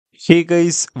Hey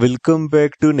guys, welcome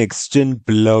back to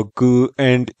NEXTGENBLOGGER,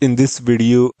 and in this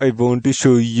video I want to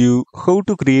show you how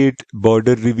to create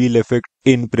border reveal effect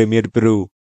in Premiere Pro.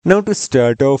 Now to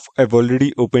start off, I've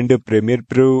already opened a Premiere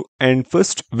Pro and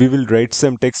first we will write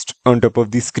some text on top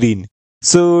of the screen.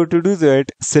 So to do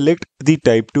that, select the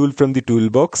type tool from the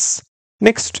toolbox.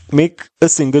 Next, make a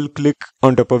single click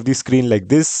on top of the screen like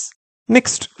this.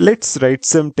 Next, let's write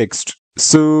some text.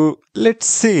 So let's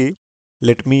say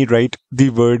let me write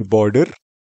the word border.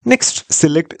 Next,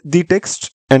 select the text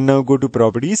and now go to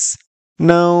properties.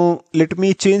 Now, let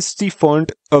me change the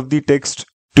font of the text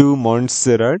to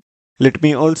Montserrat. Let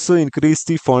me also increase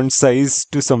the font size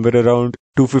to somewhere around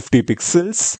 250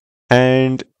 pixels.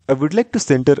 And I would like to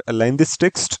center align this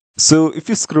text. So if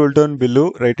you scroll down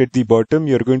below, right at the bottom,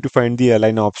 you're going to find the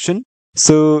align option.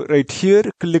 So right here,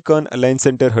 click on align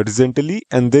center horizontally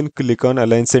and then click on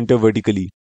align center vertically.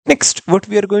 Next, what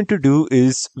we are going to do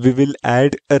is we will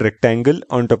add a rectangle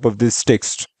on top of this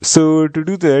text. So to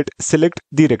do that, select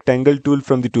the rectangle tool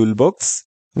from the toolbox.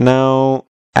 Now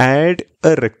add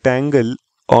a rectangle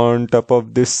on top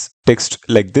of this text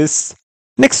like this.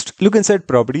 Next, look inside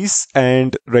properties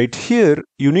and right here,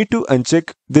 you need to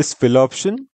uncheck this fill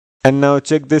option and now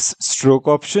check this stroke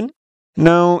option.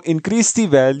 Now increase the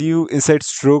value inside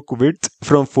stroke width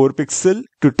from 4 pixel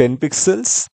to 10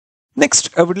 pixels. Next,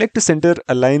 I would like to center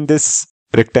align this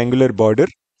rectangular border.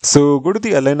 So go to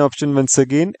the align option once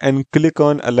again and click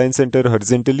on align center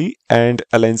horizontally and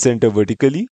align center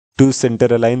vertically to center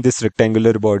align this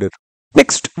rectangular border.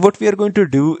 Next, what we are going to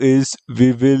do is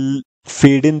we will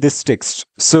fade in this text.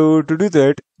 So to do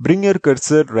that, bring your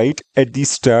cursor right at the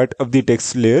start of the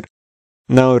text layer.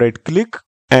 Now right click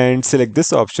and select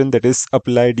this option, that is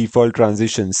apply default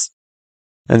transitions.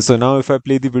 And so now if I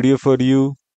play the video for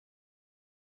you,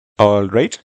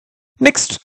 alright.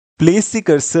 Next, place the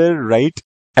cursor right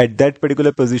at that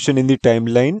particular position in the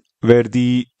timeline where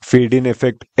the fade in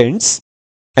effect ends.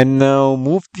 And now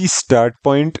move the start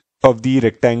point of the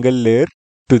rectangle layer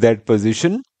to that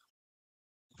position.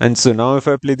 And so now if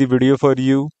I play the video for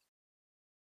you.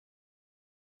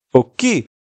 Okay.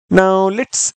 Now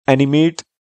let's animate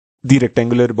the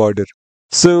rectangular border.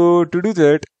 So to do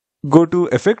that, go to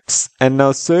effects and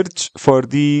now search for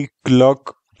the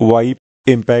clock wipe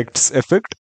impacts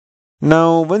effect.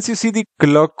 Now once you see the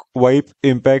clock wipe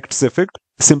impacts effect,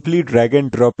 simply drag and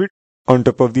drop it on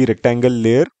top of the rectangle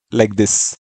layer like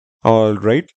this.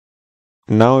 Alright.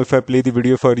 Now if I play the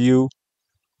video for you.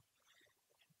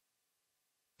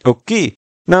 Okay.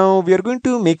 Now we are going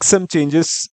to make some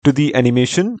changes to the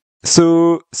animation.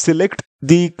 So select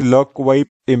the clock wipe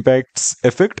impacts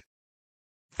effect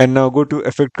and now go to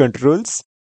effect controls.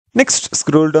 Next,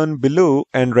 scroll down below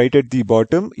and right at the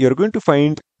bottom, you're going to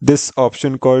find this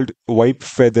option called wipe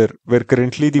feather, where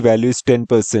currently the value is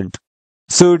 10%.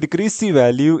 So decrease the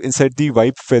value inside the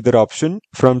wipe feather option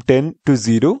from 10 to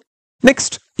 0.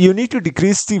 Next, you need to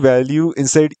decrease the value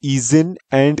inside ease in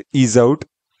and ease out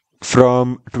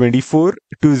from 24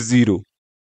 to 0.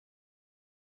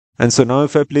 And so now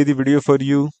if I play the video for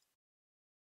you.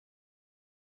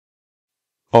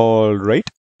 Alright.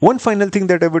 One final thing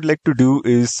that I would like to do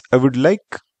is I would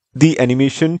like the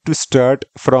animation to start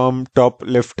from top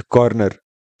left corner.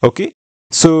 Okay.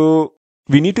 So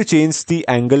we need to change the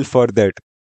angle for that.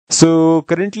 So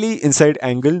currently inside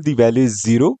angle, the value is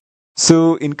 0.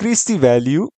 So increase the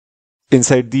value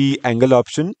inside the angle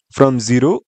option from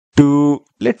 0 to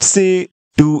let's say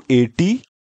 280.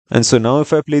 And so now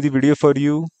if I play the video for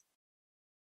you.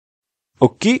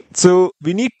 Okay, so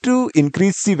we need to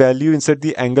increase the value inside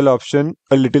the angle option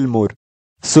a little more.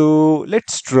 So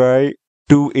let's try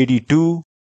 282,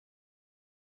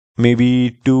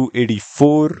 maybe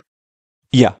 284.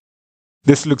 Yeah,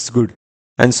 this looks good.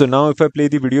 And so now if I play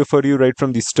the video for you right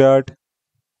from the start.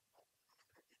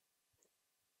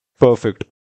 Perfect.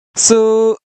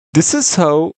 So this is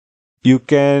how you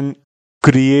can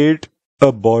create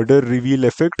a border reveal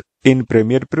effect in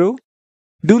Premiere Pro.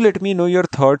 Do let me know your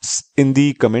thoughts in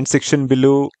the comment section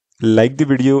below, like the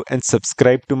video and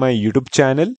subscribe to my YouTube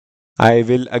channel. I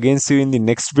will again see you in the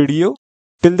next video.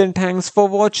 Till then, thanks for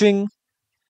watching.